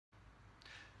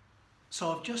So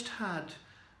I've just had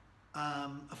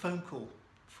a phone call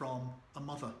from a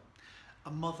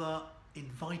mother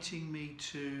inviting me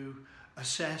to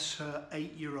assess her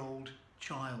 8-year-old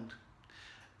child,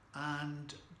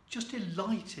 and just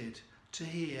delighted to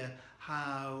hear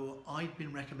how I'd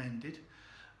been recommended,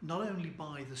 not only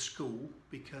by the school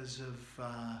because of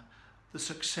the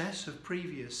success of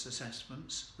previous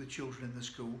assessments with children in the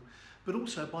school, but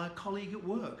also by a colleague at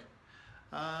work.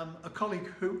 A colleague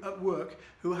at work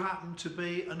who happened to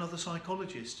be another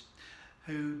psychologist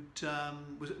who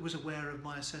was aware of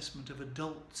my assessment of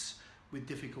adults with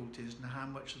difficulties and how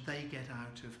much they get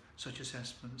out of such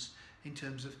assessments in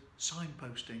terms of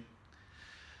signposting.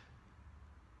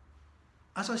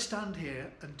 As I stand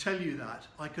here and tell you that,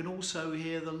 I can also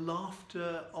hear the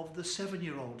laughter of the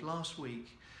 7-year-old last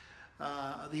week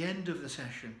at the end of the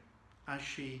session as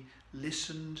she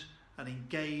listened and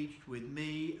engaged with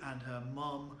me and her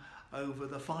mum over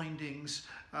the findings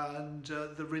and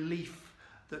the relief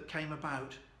that came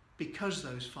about because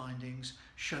those findings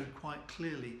showed quite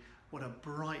clearly what a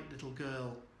bright little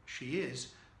girl she is,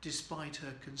 despite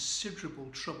her considerable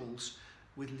troubles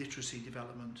with literacy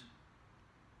development.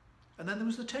 And then there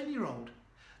was the 10-year-old.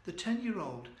 The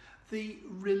 10-year-old, the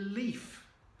relief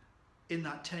in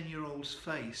that 10-year-old's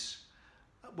face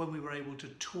when we were able to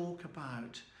talk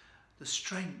about the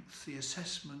strength the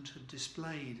assessment had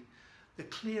displayed, the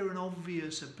clear and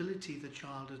obvious ability the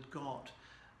child had got,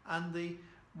 and the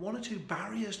 1 or 2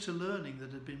 barriers to learning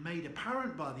that had been made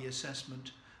apparent by the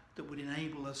assessment that would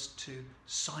enable us to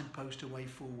signpost a way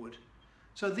forward.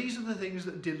 So these are the things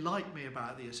that delight me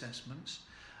about the assessments,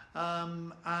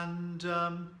 and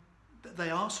they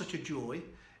are such a joy.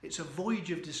 It's a voyage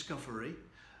of discovery.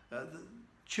 The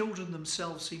children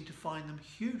themselves seem to find them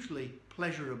hugely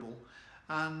pleasurable,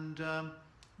 and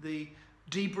the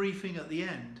debriefing at the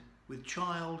end with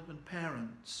child and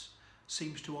parents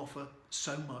seems to offer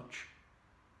so much.